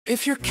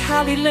If your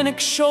Kali Linux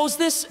shows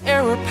this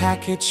error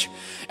package,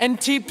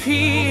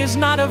 NTP is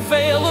not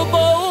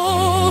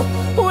available.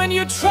 When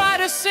you try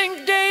to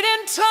sync date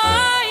and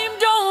time,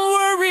 don't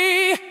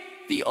worry.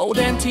 The old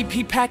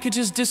NTP package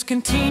is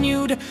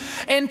discontinued.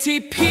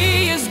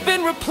 NTP has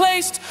been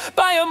replaced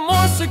by a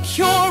more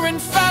secure and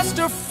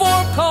faster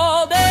form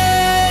called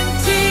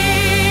NTPsec.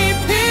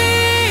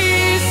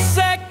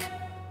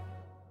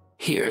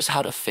 Here's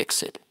how to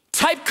fix it.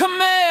 Type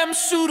command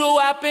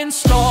sudo app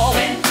install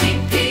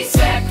NTPsec.